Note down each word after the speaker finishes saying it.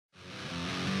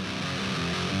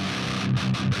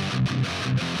Hi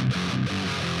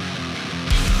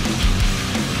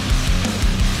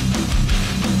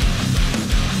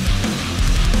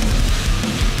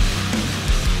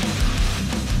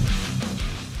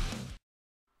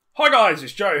guys,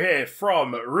 it's Joe here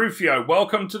from Rufioh.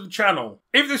 Welcome to the channel.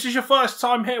 If this is your first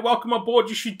time here, welcome aboard.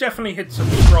 You should definitely hit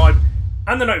subscribe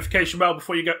and the notification bell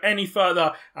before you go any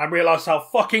further and realise how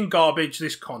fucking garbage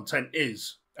this content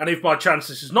is. And if by chance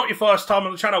this is not your first time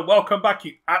on the channel, welcome back,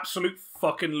 you absolute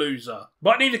fucking loser.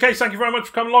 But in either case, thank you very much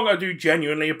for coming along. I do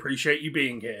genuinely appreciate you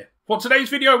being here. For today's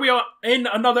video, we are in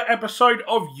another episode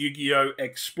of Yugioh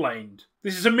Explained.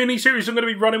 This is a mini-series I'm going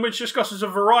to be running which discusses a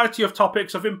variety of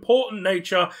topics of important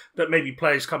nature that maybe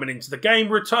players coming into the game,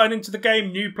 returning to the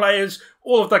game, new players,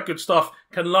 all of that good stuff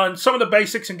can learn some of the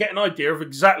basics and get an idea of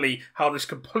exactly how this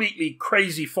completely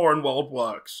crazy foreign world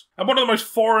works. And one of the most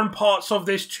foreign parts of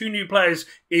this to new players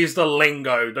is the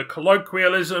lingo, the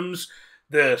colloquialisms,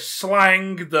 the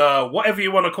slang, the whatever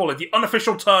you want to call it, the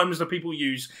unofficial terms that people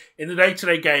use in the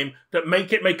day-to-day game that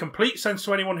make it make complete sense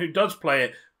to anyone who does play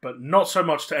it, but not so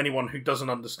much to anyone who doesn't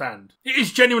understand. It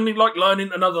is genuinely like learning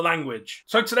another language.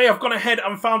 So today I've gone ahead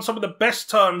and found some of the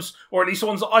best terms, or at least the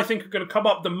ones that I think are going to come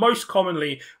up the most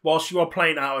commonly whilst you are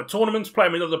playing out at tournaments,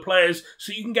 playing with other players,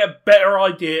 so you can get a better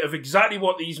idea of exactly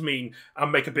what these mean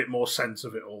and make a bit more sense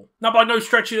of it all. Now, by no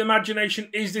stretch of the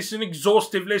imagination is this an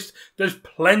exhaustive list. There's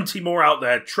plenty more out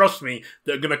there, trust me,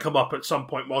 that are going to come up at some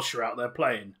point whilst you're out there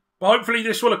playing. But hopefully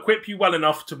this will equip you well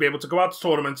enough to be able to go out to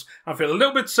tournaments and feel a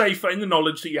little bit safer in the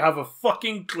knowledge that you have a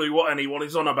fucking clue what anyone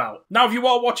is on about. Now, if you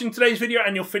are watching today's video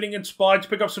and you're feeling inspired to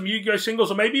pick up some Yu-Gi-Oh singles,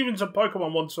 or maybe even some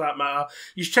Pokemon ones for that matter,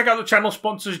 you should check out the channel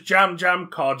sponsors Jam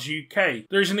Cards UK.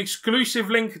 There is an exclusive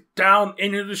link down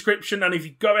in the description, and if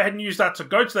you go ahead and use that to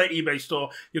go to their eBay store,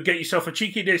 you'll get yourself a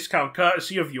cheeky discount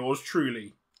courtesy of yours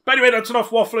truly. But anyway, that's enough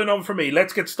waffling on from me.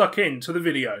 Let's get stuck into the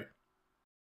video.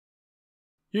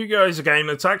 Yugioh is a game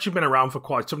that's actually been around for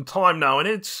quite some time now, and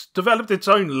it's developed its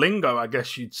own lingo, I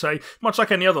guess you'd say, much like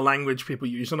any other language people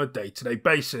use on a day-to-day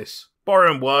basis.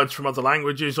 Borrowing words from other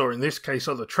languages, or in this case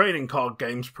other trading card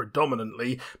games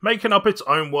predominantly, making up its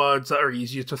own words that are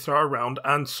easier to throw around,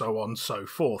 and so on and so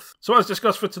forth. So as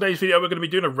discussed for today's video, we're going to be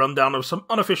doing a rundown of some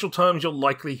unofficial terms you'll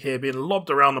likely hear being lobbed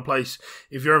around the place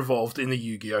if you're involved in the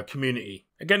Yu-Gi-Oh community.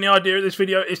 Again, the idea of this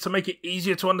video is to make it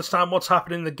easier to understand what's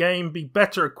happening in the game, be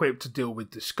better equipped to deal with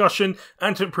discussion,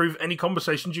 and to improve any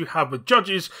conversations you have with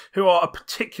judges who are a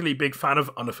particularly big fan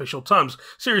of unofficial terms.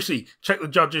 Seriously, check the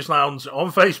Judges Lounge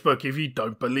on Facebook if you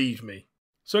don't believe me.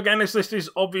 So again, this list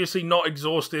is obviously not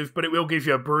exhaustive, but it will give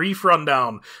you a brief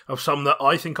rundown of some that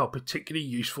I think are particularly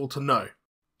useful to know.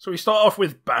 So we start off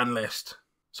with ban list.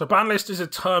 So ban list is a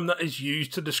term that is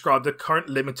used to describe the current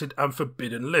limited and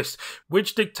forbidden list,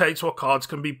 which dictates what cards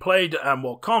can be played and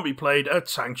what can't be played at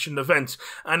sanctioned events,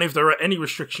 and if there are any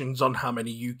restrictions on how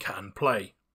many you can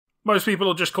play. Most people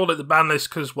will just call it the ban list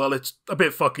because, well, it's a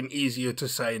bit fucking easier to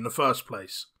say in the first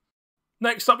place.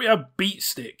 Next up we have beat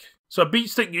stick. So a beat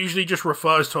stick usually just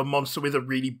refers to a monster with a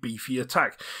really beefy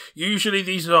attack. Usually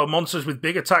these are monsters with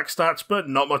big attack stats, but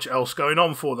not much else going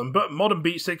on for them. But modern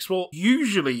beat sticks will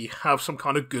usually have some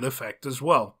kind of good effect as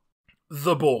well.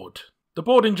 The board. The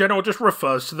board in general just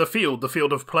refers to the field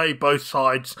of play, both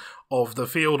sides of the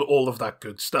field, all of that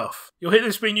good stuff. You'll hear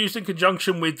this being used in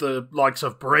conjunction with the likes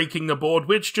of breaking the board,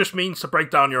 which just means to break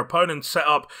down your opponent's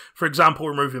setup, for example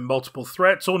removing multiple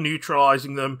threats or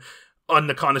neutralising them, and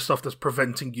the kind of stuff that's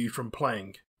preventing you from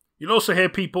playing. You'll also hear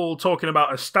people talking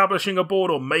about establishing a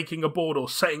board or making a board or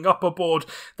setting up a board.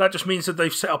 That just means that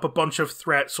they've set up a bunch of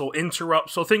threats or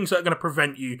interrupts or things that are going to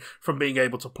prevent you from being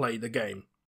able to play the game.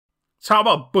 So how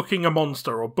about booking a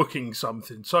monster or booking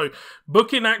something? So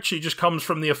booking actually just comes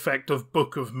from the effect of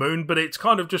Book of Moon, but it's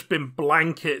kind of just been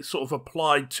blanket sort of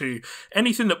applied to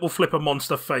anything that will flip a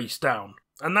monster face down.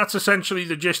 And that's essentially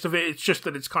the gist of it. It's just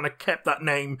that it's kind of kept that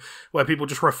name where people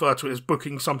just refer to it as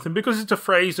booking something because it's a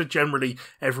phrase that generally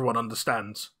everyone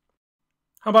understands.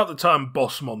 How about the term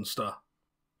boss monster?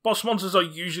 Boss monsters are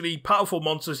usually powerful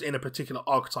monsters in a particular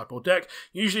archetype or deck.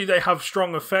 Usually they have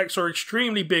strong effects or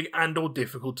extremely big and or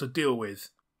difficult to deal with.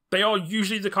 They are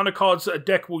usually the kind of cards that a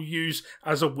deck will use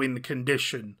as a win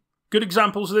condition. Good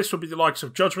examples of this would be the likes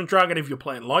of Judgment Dragon if you're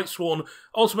playing Lightsworn,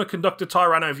 Ultimate Conductor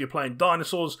Tyranno if you're playing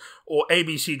Dinosaurs, or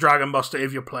ABC Dragon Buster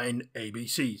if you're playing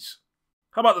ABCs.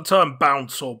 How about the term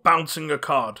bounce or bouncing a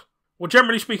card? Well,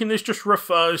 generally speaking, this just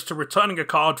refers to returning a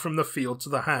card from the field to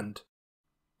the hand.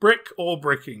 Brick or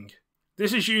bricking.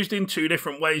 This is used in two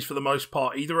different ways for the most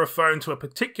part, either referring to a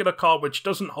particular card which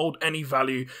doesn't hold any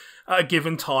value at a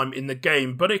given time in the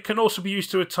game, but it can also be used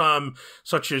to a term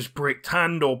such as bricked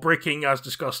hand or bricking, as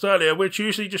discussed earlier, which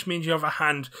usually just means you have a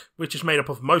hand which is made up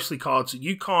of mostly cards that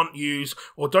you can't use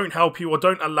or don't help you or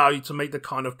don't allow you to make the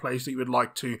kind of plays that you would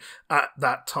like to at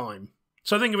that time.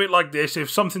 So think of it like this: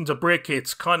 if something's a brick,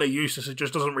 it's kind of useless, it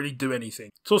just doesn't really do anything.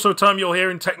 It's also a term you'll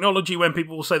hear in technology when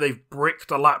people will say they've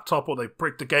bricked a laptop or they've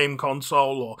bricked a game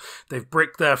console or they've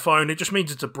bricked their phone. It just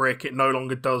means it's a brick, it no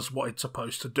longer does what it's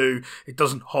supposed to do, it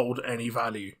doesn't hold any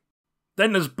value.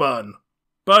 Then there's burn.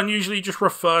 Burn usually just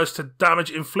refers to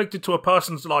damage inflicted to a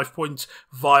person's life points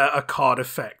via a card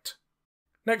effect.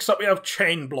 Next up we have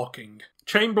chain blocking.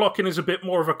 Chain blocking is a bit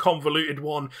more of a convoluted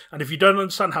one, and if you don't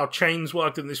understand how chains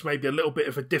work, then this may be a little bit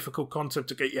of a difficult concept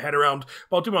to get your head around,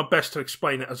 but I'll do my best to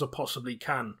explain it as I possibly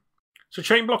can. So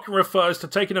chain blocking refers to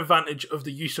taking advantage of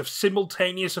the use of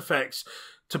simultaneous effects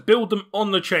to build them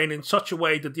on the chain in such a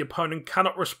way that the opponent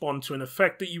cannot respond to an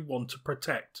effect that you want to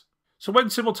protect. So when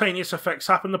simultaneous effects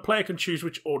happen, the player can choose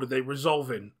which order they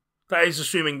resolve in. That is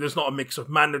assuming there's not a mix of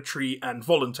mandatory and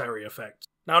voluntary effects.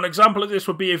 Now an example of this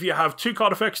would be if you have two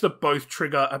card effects that both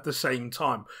trigger at the same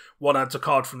time. One adds a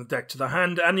card from the deck to the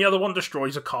hand and the other one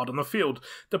destroys a card on the field.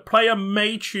 The player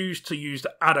may choose to use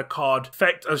the add a card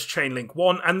effect as chain link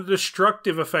 1 and the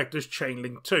destructive effect as chain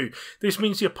link 2. This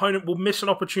means the opponent will miss an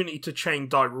opportunity to chain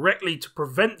directly to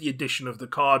prevent the addition of the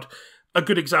card. A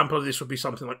good example of this would be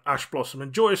something like Ash Blossom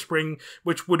and Joyous Spring,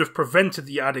 which would have prevented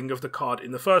the adding of the card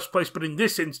in the first place, but in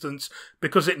this instance,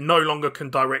 because it no longer can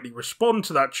directly respond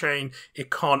to that chain, it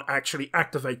can't actually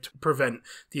activate to prevent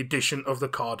the addition of the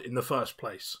card in the first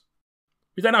place.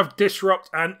 We then have Disrupt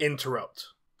and Interrupt.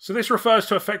 So this refers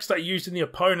to effects that are used in the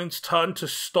opponent's turn to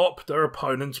stop their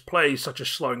opponent's plays, such as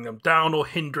slowing them down or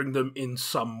hindering them in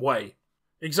some way.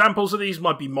 Examples of these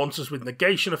might be monsters with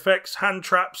negation effects, hand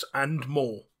traps, and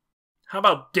more. How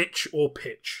about ditch or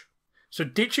pitch? So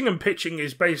ditching and pitching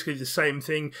is basically the same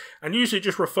thing, and usually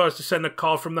just refers to send a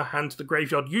card from the hand to the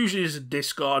graveyard, usually as a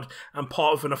discard and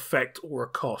part of an effect or a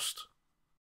cost.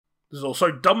 There's also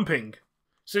dumping.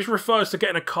 So this refers to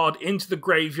getting a card into the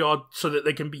graveyard so that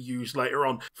they can be used later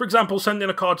on. For example, sending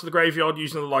a card to the graveyard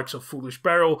using the likes of Foolish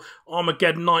Burial,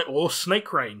 Armageddon Knight, or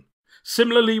Snake Rain.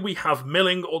 Similarly, we have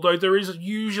milling, although there is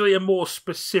usually a more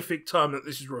specific term that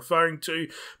this is referring to,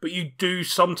 but you do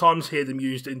sometimes hear them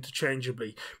used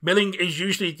interchangeably. Milling is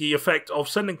usually the effect of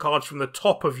sending cards from the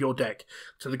top of your deck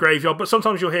to the graveyard, but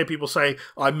sometimes you'll hear people say,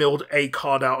 I milled a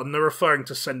card out, and they're referring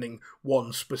to sending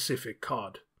one specific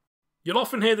card. You'll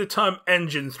often hear the term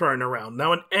engine thrown around.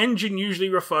 Now, an engine usually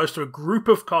refers to a group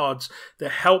of cards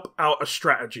that help out a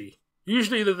strategy.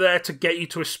 Usually they're there to get you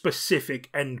to a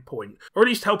specific endpoint, or at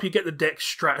least help you get the deck's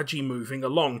strategy moving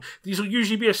along. These will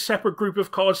usually be a separate group of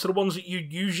cards to the ones that you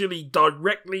usually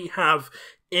directly have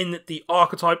in the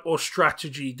archetype or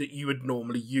strategy that you would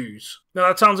normally use. Now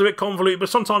that sounds a bit convoluted, but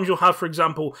sometimes you'll have, for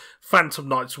example, Phantom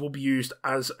Knights will be used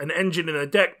as an engine in a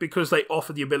deck because they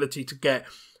offer the ability to get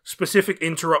specific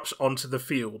interrupts onto the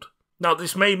field. Now,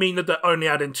 this may mean that they're only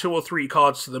adding 2 or 3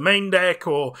 cards to the main deck,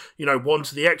 or, 1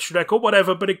 to the extra deck, or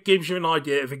whatever, but it gives you an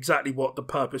idea of exactly what the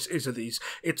purpose is of these.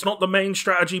 It's not the main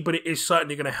strategy, but it is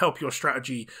certainly going to help your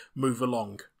strategy move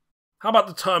along. How about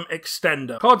the term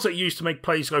extender? Cards that are used to make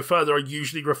plays go further are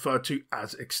usually referred to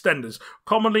as extenders.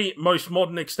 Commonly, most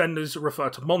modern extenders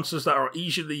refer to monsters that are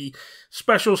easily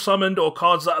special summoned or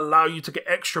cards that allow you to get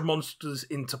extra monsters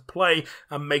into play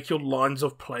and make your lines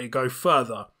of play go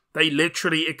further. They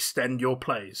literally extend your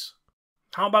plays.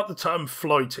 How about the term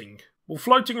floating? Well,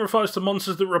 floating refers to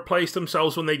monsters that replace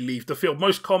themselves when they leave the field,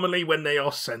 most commonly when they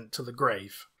are sent to the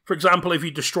grave. For example, if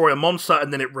you destroy a monster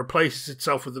and then it replaces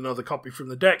itself with another copy from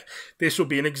the deck, this would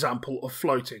be an example of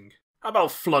floating. How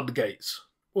about floodgates?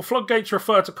 Well, floodgates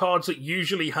refer to cards that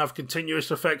usually have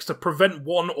continuous effects to prevent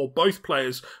one or both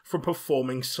players from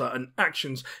performing certain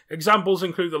actions. Examples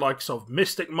include the likes of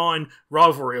Mystic Mine,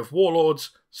 Rivalry of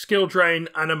Warlords, Skill Drain,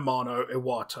 and Amano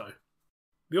Iwato.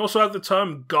 We also have the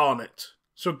term Garnet.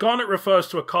 So Garnet refers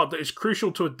to a card that is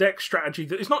crucial to a deck strategy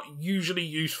that is not usually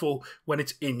useful when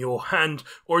it's in your hand,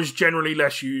 or is generally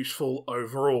less useful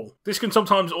overall. This can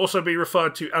sometimes also be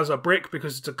referred to as a brick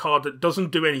because it's a card that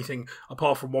doesn't do anything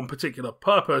apart from one particular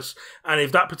purpose, and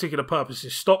if that particular purpose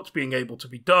is stopped being able to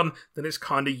be done, then it's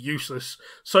kind of useless.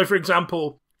 So for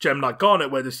example, Gem Knight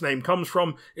Garnet, where this name comes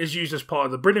from, is used as part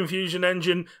of the Brid Infusion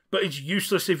engine, but it's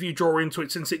useless if you draw into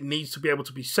it since it needs to be able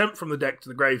to be sent from the deck to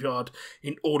the graveyard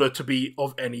in order to be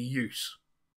of any use.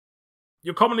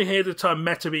 You'll commonly hear the term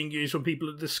meta being used when people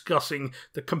are discussing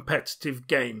the competitive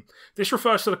game. This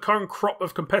refers to the current crop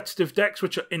of competitive decks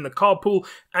which are in the card pool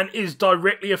and is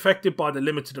directly affected by the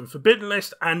limited and forbidden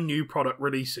list and new product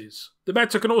releases. The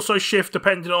meta can also shift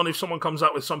depending on if someone comes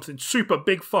out with something super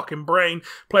big fucking brain.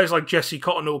 Players like Jesse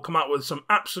Cotton will come out with some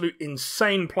absolute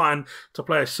insane plan to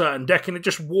play a certain deck, and it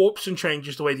just warps and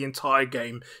changes the way the entire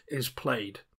game is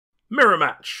played. Mirror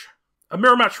match. A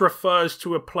mirror match refers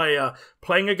to a player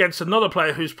playing against another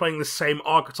player who's playing the same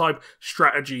archetype,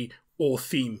 strategy, or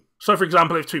theme. So for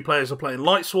example, if two players are playing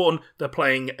Lightsworn, they're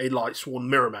playing a Lightsworn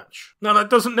mirror match. Now that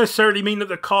doesn't necessarily mean that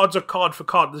the cards are card for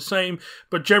card the same,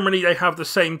 but generally they have the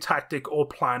same tactic or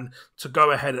plan to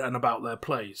go ahead and about their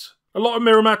plays. A lot of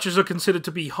mirror matches are considered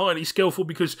to be highly skillful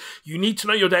because you need to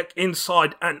know your deck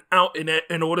inside and out in it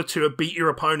in order to beat your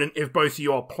opponent if both of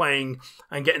you are playing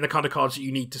and getting the kind of cards that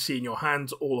you need to see in your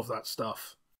hands, all of that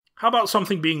stuff. How about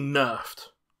something being nerfed?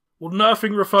 Well,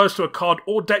 nerfing refers to a card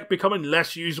or deck becoming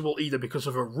less usable either because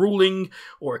of a ruling,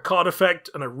 or a card effect,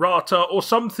 an errata, or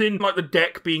something like the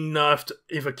deck being nerfed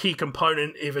if a key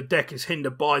component, if a deck is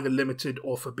hindered by the limited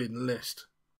or forbidden list.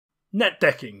 Net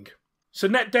decking. So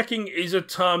net decking is a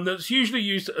term that's usually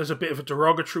used as a bit of a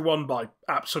derogatory one by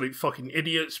absolute fucking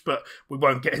idiots, but we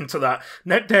won't get into that.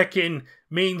 Net decking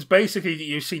means basically that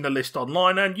you've seen a list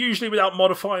online and usually without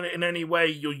modifying it in any way,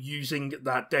 you're using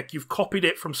that deck. You've copied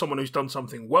it from someone who's done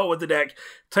something well with the deck,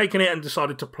 taken it and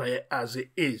decided to play it as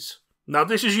it is. Now,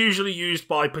 this is usually used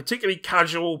by particularly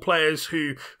casual players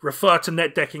who refer to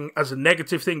net decking as a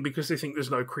negative thing because they think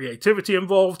there's no creativity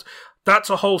involved.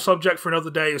 That's a whole subject for another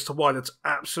day as to why that's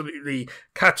absolutely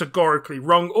categorically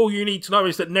wrong. All you need to know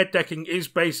is that net decking is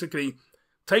basically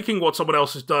taking what someone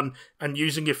else has done and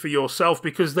using it for yourself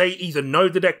because they either know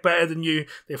the deck better than you,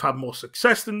 they've had more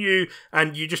success than you,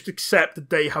 and you just accept that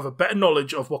they have a better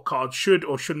knowledge of what cards should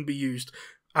or shouldn't be used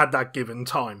at that given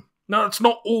time. Now, it's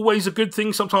not always a good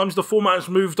thing. Sometimes the format has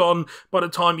moved on by the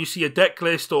time you see a deck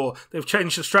list, or they've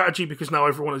changed the strategy because now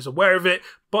everyone is aware of it,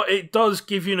 but it does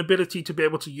give you an ability to be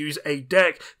able to use a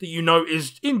deck that you know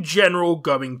is, in general,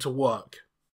 going to work.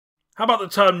 How about the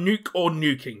term nuke or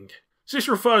nuking? So this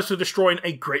refers to destroying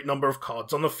a great number of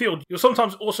cards on the field. You'll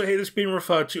sometimes also hear this being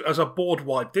referred to as a board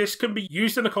wipe. This can be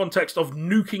used in the context of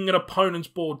nuking an opponent's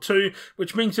board too,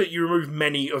 which means that you remove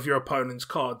many of your opponent's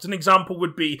cards. An example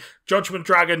would be Judgment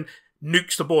Dragon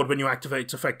nukes the board when you activate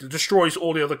its effect. It destroys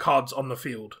all the other cards on the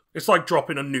field. It's like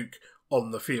dropping a nuke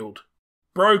on the field.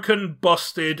 Broken,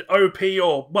 busted, OP,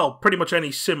 or, well, pretty much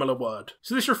any similar word.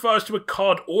 So this refers to a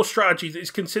card or strategy that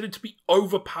is considered to be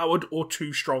overpowered or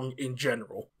too strong in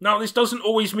general. Now, this doesn't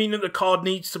always mean that the card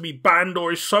needs to be banned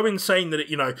or is so insane that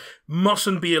it,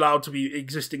 mustn't be allowed to be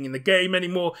existing in the game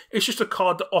anymore. It's just a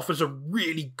card that offers a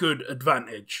really good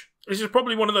advantage. This is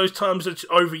probably one of those terms that's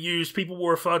overused. People will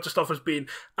refer to stuff as being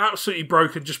absolutely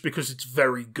broken just because it's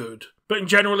very good. But in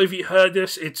general, if you heard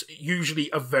this, it's usually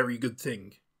a very good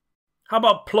thing. How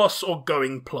about plus or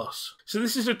going plus? So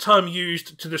this is a term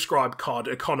used to describe card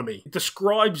economy. It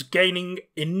describes gaining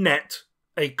in net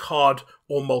a card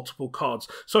or multiple cards.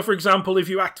 So for example, if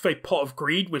you activate Pot of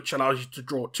Greed, which allows you to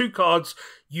draw 2 cards,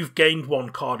 you've gained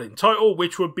 1 card in total,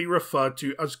 which would be referred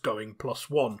to as going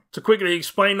 +1. To quickly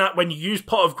explain that, when you use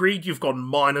Pot of Greed, you've gone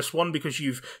 -1 because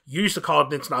you've used the card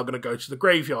and it's now going to go to the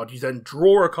graveyard. You then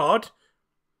draw a card,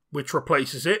 which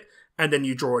replaces it, and then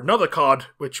you draw another card,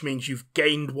 which means you've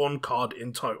gained 1 card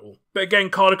in total. But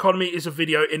again, card economy is a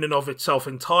video in and of itself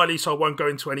entirely, so I won't go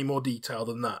into any more detail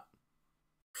than that.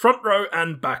 Front row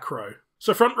and back row.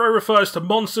 So front row refers to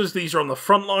monsters, these are on the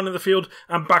front line of the field,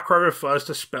 and back row refers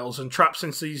to spells and traps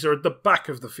since these are at the back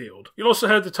of the field. You'll also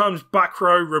heard the terms back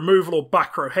row removal or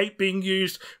back row hate being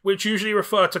used, which usually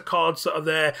refer to cards that are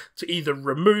there to either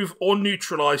remove or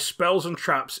neutralise spells and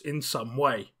traps in some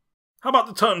way. How about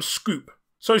the term scoop?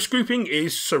 So scooping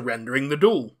is surrendering the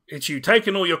duel. It's you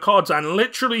taking all your cards and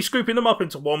literally scooping them up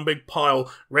into one big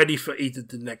pile, ready for either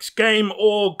the next game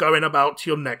or going about to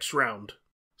your next round.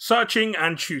 Searching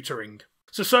and tutoring.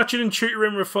 So searching and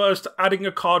tutoring refers to adding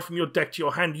a card from your deck to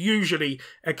your hand, usually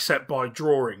except by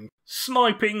drawing.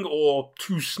 Sniping or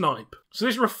to snipe. So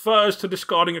this refers to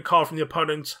discarding a card from the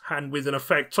opponent's hand with an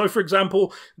effect. So for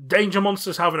example, danger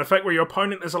monsters have an effect where your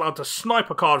opponent is allowed to snipe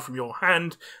a card from your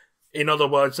hand. In other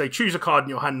words, they choose a card in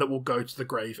your hand that will go to the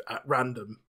grave at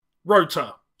random.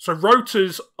 Rota. So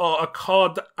rotors are a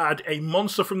card that add a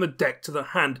monster from the deck to the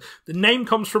hand. The name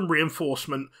comes from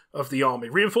Reinforcement of the Army.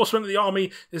 Reinforcement of the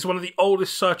Army is one of the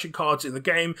oldest searching cards in the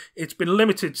game. It's been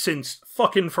limited since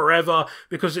fucking forever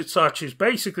because it searches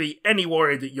basically any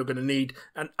warrior that you're going to need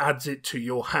and adds it to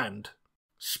your hand.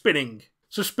 Spinning.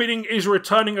 So spinning is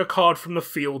returning a card from the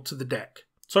field to the deck.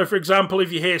 So for example,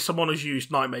 if you hear someone has used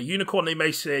Nightmare Unicorn, they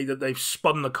may say that they've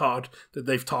spun the card that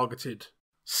they've targeted.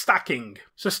 Stacking.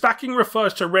 So stacking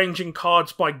refers to arranging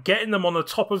cards by getting them on the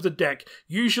top of the deck,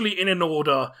 usually in an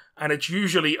order, and it's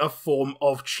usually a form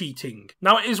of cheating.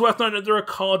 Now it is worth noting that there are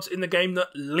cards in the game that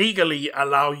legally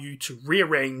allow you to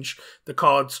rearrange the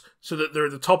cards so that they're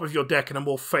at the top of your deck in a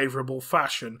more favourable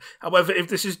fashion. However, if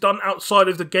this is done outside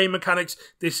of the game mechanics,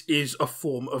 this is a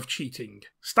form of cheating.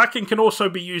 Stacking can also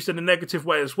be used in a negative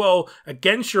way as well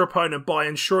against your opponent by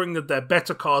ensuring that their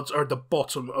better cards are at the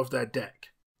bottom of their deck.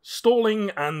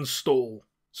 Stalling and stall.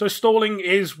 So stalling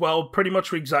is, well, pretty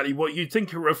much exactly what you'd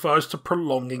think. It refers to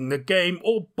prolonging the game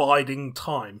or biding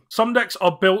time. Some decks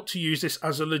are built to use this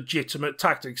as a legitimate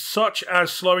tactic, such as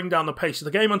slowing down the pace of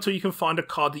the game until you can find a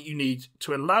card that you need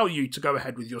to allow you to go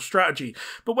ahead with your strategy.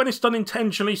 But when it's done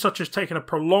intentionally, such as taking a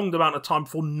prolonged amount of time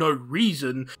for no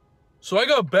reason. So I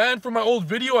got banned from my old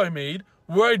video I made,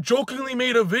 where I jokingly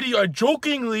made a video. I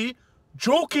jokingly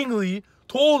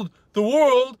told the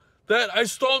world that I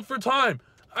stalled for time.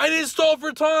 I didn't stall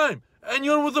for time.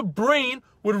 Anyone with a brain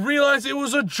would realize it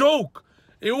was a joke.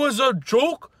 It was a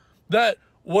joke that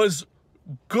was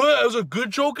good. It was a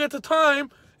good joke at the time.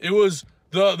 It was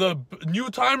the new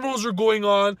time rules are going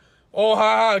on. Oh,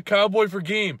 ha, cowboy for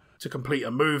game. To complete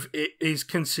a move, it is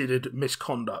considered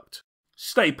misconduct.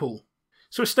 Staple.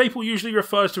 So a staple usually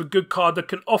refers to a good card that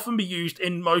can often be used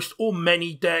in most or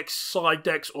many decks, side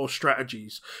decks, or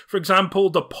strategies. For example,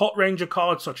 the Pot Ranger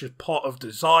cards such as Pot of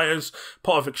Desires,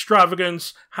 Pot of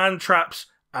Extravagance, Hand Traps,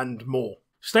 and more.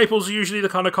 Staples are usually the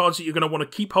kind of cards that you're going to want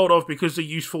to keep hold of because they're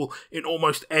useful in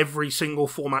almost every single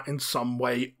format in some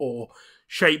way or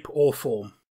shape or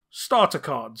form. Starter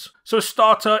cards. So a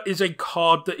starter is a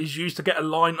card that is used to get a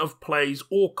line of plays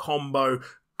or combo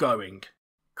going.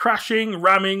 Crashing,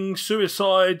 ramming,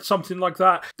 suicide, something like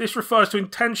that. This refers to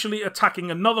intentionally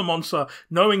attacking another monster,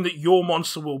 knowing that your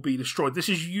monster will be destroyed. This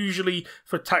is usually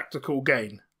for tactical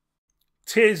gain.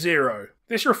 Tier 0.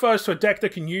 This refers to a deck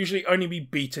that can usually only be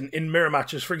beaten in mirror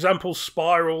matches. For example,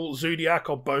 Spiral, Zodiac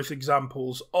are both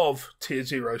examples of Tier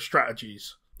 0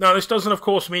 strategies. Now, this doesn't, of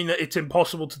course, mean that it's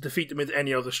impossible to defeat them with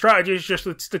any other strategy. It's just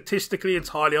that statistically, it's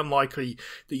highly unlikely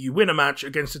that you win a match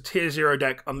against a Tier 0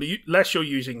 deck unless you're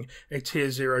using a Tier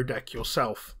 0 deck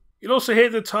yourself. You'll also hear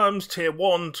the terms Tier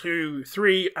 1, 2,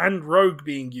 3, and Rogue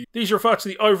being used. These refer to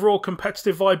the overall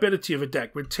competitive viability of a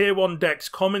deck, with Tier 1 decks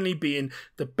commonly being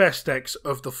the best decks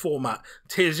of the format.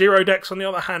 Tier 0 decks, on the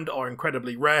other hand, are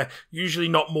incredibly rare, usually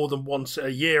not more than once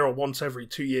a year or once every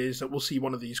 2 years that we'll see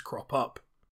one of these crop up.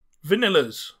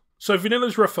 Vanillas. So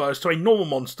vanillas refers to a normal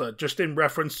monster, just in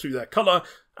reference to their colour,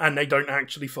 and they don't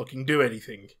actually fucking do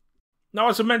anything. Now,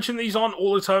 as I mentioned, these aren't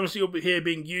all the terms that you'll hear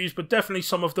being used, but definitely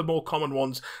some of the more common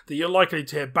ones that you're likely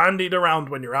to hear bandied around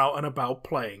when you're out and about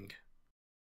playing.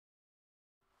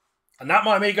 And that,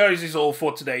 my amigos, is all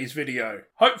for today's video.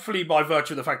 Hopefully, by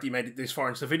virtue of the fact that you made it this far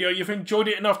into the video, you've enjoyed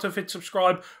it enough to hit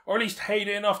subscribe, or at least hate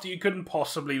it enough that you couldn't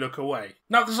possibly look away.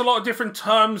 Now, there's a lot of different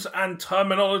terms and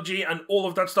terminology and all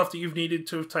of that stuff that you've needed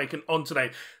to have taken on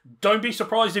today. Don't be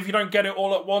surprised if you don't get it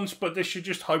all at once, but this should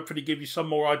just hopefully give you some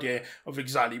more idea of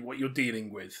exactly what you're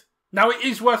dealing with. Now, it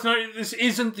is worth noting that this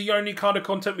isn't the only kind of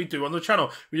content we do on the channel.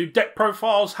 We do deck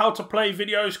profiles, how to play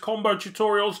videos, combo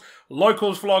tutorials,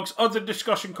 locals vlogs, other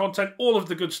discussion content, all of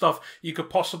the good stuff you could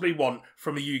possibly want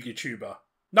from a Yugioh tuber.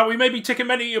 Now, we may be ticking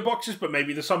many of your boxes, but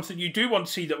maybe there's something you do want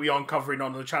to see that we aren't covering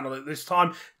on the channel at this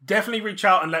time. Definitely reach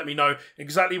out and let me know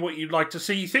exactly what you'd like to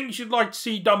see, things you'd like to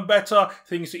see done better,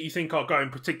 things that you think are going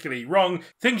particularly wrong,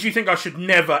 things you think I should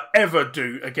never, ever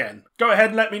do again. Go ahead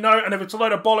and let me know, and if it's a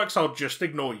load of bollocks, I'll just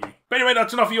ignore you. But anyway,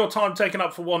 that's enough of your time taken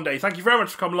up for one day. Thank you very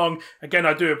much for coming along. Again,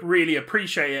 I do really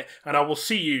appreciate it, and I will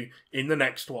see you in the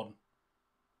next one.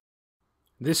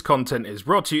 This content is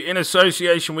brought to you in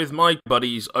association with my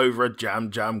buddies over at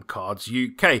Jam Jam Cards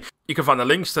UK. You can find the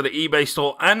links to the eBay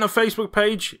store and the Facebook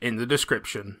page in the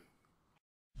description.